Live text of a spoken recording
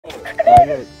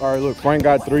All right, look. Frank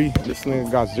got 3. This nigga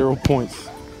got 0 points.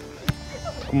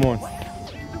 Come on.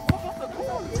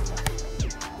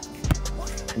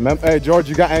 Hey, George,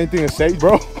 you got anything to say,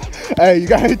 bro? Hey, you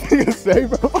got anything to say,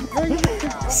 bro?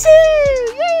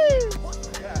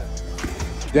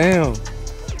 Damn.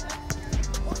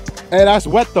 Hey, that's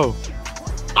wet, though.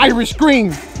 Irish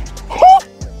green.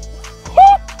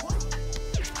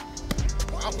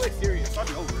 I'll play serious. It's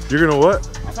already over. You're gonna what?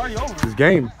 It's already over. This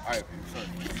game.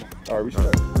 All right, We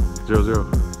start. 0-0.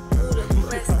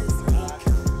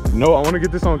 No, I want to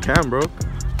get this on cam, bro.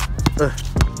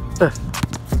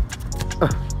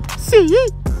 See?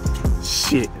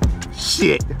 Shit.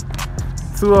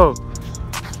 2-0.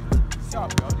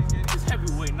 Stop, bro. It's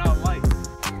heavyweight, not light.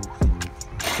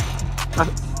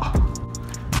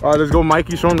 All right, let's go,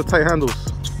 Mikey. Show him the tight handles.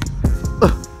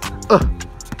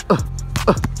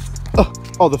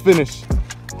 Oh, the finish.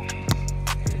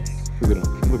 Look at him.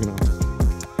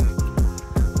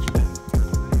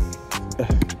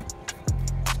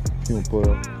 He gonna pull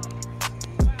up.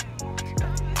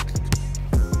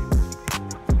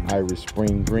 Irish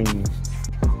spring green.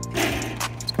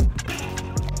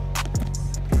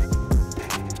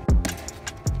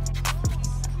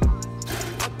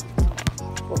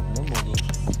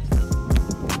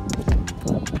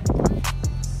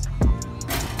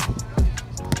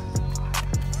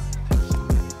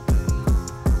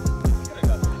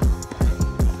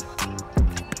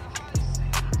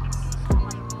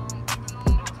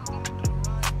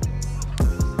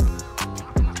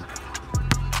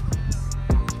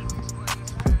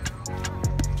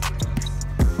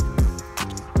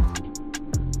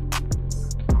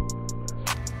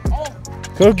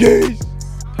 Cookies!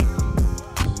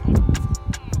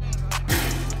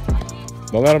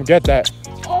 Don't let him get that.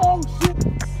 Oh, shit!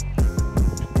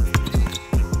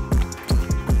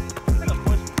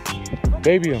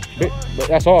 Baby him.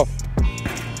 That's off.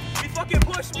 He fucking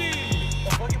pushed me! He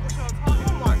fucking pushed me all the time.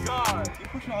 Oh my god. He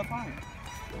pushed me all the time.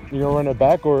 You gonna run it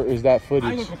back, or is that I footage?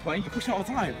 ain't gonna complain. You push me all the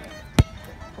time.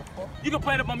 You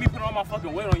complain about me putting all my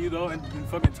fucking weight on you, though, and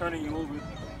fucking turning you over.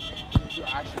 You're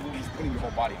actually putting your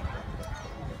whole body on.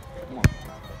 Come on.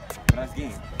 But that's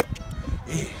game.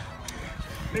 Yeah.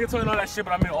 Nigga told me all that shit,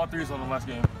 but I made all 3s on the last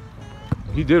game.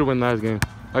 He did win last game.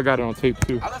 I got it on tape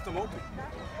too. I left him open.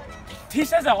 He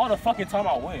says that all the fucking time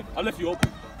I win. I left you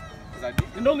open. Cause I did.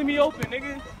 Then don't leave me open,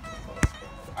 nigga.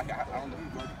 I don't need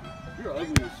you. You're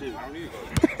ugly as shit. I don't need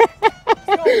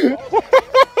you.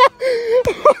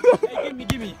 Hey,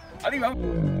 give me. I think I'm...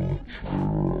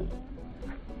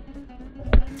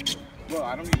 Bro,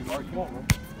 I don't need you. Come on, bro.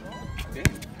 Damn.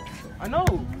 I know.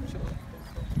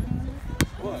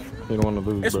 What? You don't want to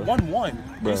lose, It's bro.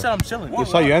 1-1. You said I'm chilling.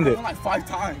 That's how you end it. I won like 5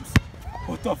 times.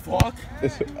 What the fuck?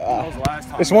 It's, That was last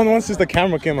time. it's 1-1 since the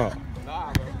camera came out.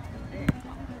 Nah, bro.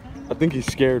 I think he's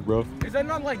scared, bro. Is that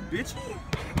not like bitchy?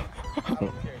 I don't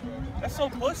care, bro. That's so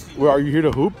pussy. Well, are you here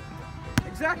to hoop?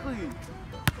 Exactly.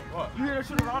 What? You here to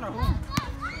shoot around or who?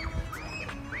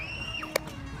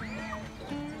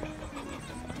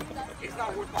 It's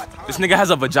not worth my time. This nigga has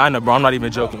a vagina, bro. I'm not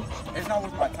even joking. It's not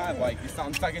worth my time. Like, it's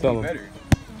not getting any better.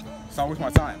 It's not worth my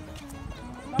time.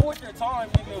 Not worth your time,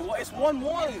 nigga. What? It's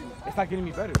 1-1. It's not getting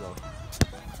me better, though.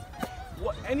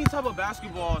 What? Any type of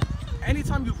basketball,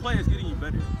 anytime you play, it's getting you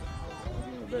better.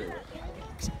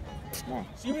 Come on.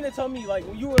 So you mean to tell me, like,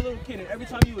 when you were a little kid and every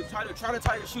time you would try to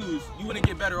tie your shoes, you wouldn't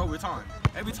get better over time?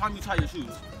 Every time you tie your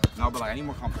shoes. No, but like, I need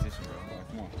more competition, bro. Like,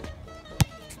 come on.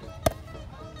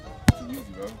 Too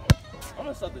easy, bro. I'm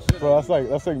gonna stop the shit. Bro, that's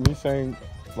like me saying,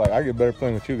 like, I get better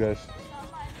playing with you guys.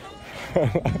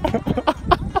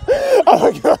 Oh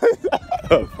my god.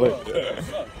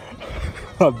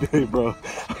 I did, bro.